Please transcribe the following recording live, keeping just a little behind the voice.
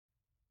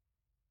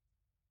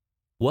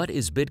What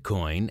is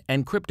Bitcoin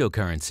and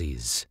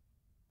cryptocurrencies?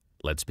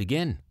 Let's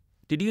begin.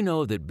 Did you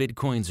know that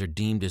Bitcoins are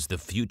deemed as the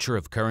future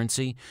of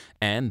currency,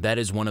 and that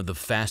is one of the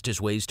fastest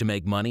ways to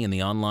make money in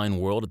the online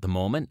world at the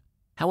moment?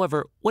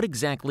 However, what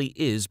exactly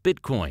is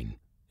Bitcoin?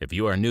 If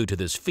you are new to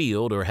this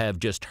field or have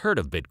just heard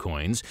of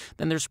Bitcoins,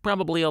 then there's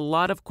probably a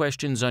lot of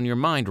questions on your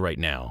mind right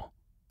now.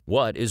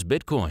 What is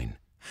Bitcoin?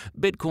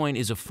 Bitcoin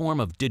is a form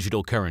of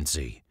digital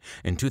currency.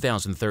 In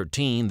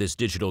 2013, this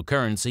digital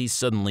currency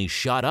suddenly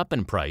shot up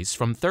in price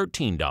from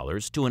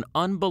 $13 to an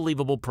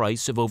unbelievable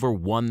price of over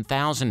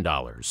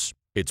 $1,000.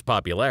 Its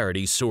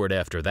popularity soared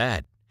after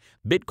that.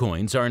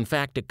 Bitcoins are in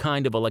fact a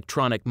kind of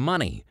electronic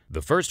money.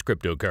 The first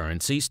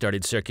cryptocurrency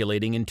started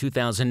circulating in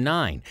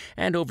 2009,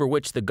 and over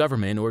which the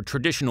government or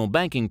traditional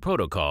banking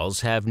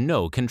protocols have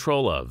no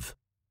control of.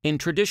 In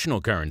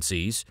traditional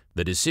currencies,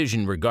 the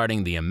decision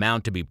regarding the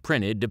amount to be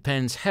printed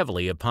depends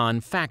heavily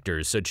upon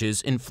factors such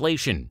as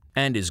inflation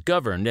and is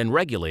governed and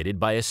regulated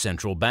by a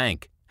central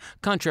bank.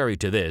 Contrary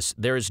to this,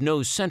 there is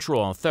no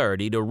central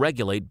authority to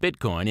regulate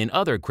Bitcoin and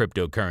other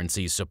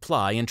cryptocurrency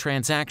supply and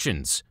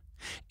transactions.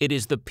 It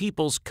is the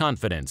people's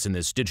confidence in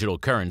this digital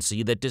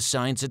currency that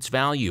decides its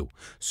value,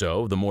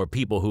 so the more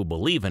people who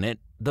believe in it,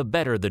 the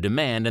better the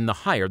demand and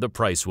the higher the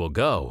price will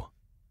go.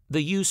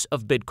 The use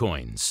of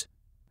Bitcoins.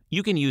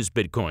 You can use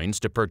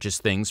Bitcoins to purchase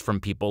things from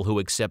people who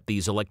accept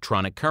these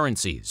electronic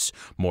currencies.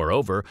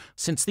 Moreover,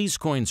 since these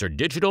coins are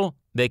digital,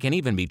 they can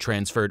even be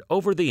transferred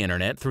over the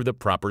internet through the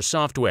proper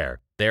software,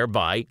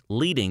 thereby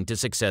leading to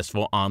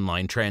successful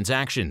online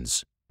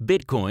transactions.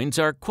 Bitcoins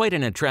are quite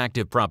an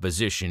attractive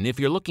proposition if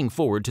you're looking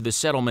forward to the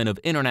settlement of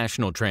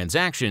international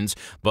transactions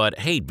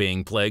but hate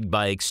being plagued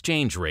by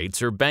exchange rates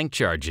or bank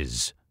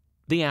charges.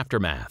 The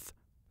aftermath.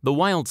 The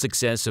wild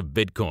success of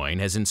Bitcoin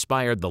has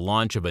inspired the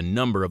launch of a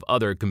number of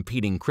other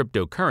competing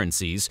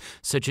cryptocurrencies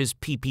such as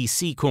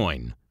PPC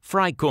Coin,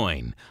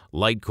 Frycoin,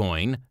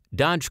 Litecoin,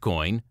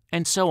 Dogecoin,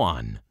 and so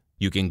on.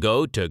 You can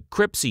go to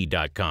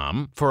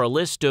cryptocurrencies.com for a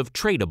list of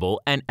tradable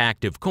and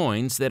active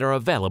coins that are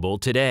available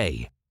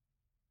today.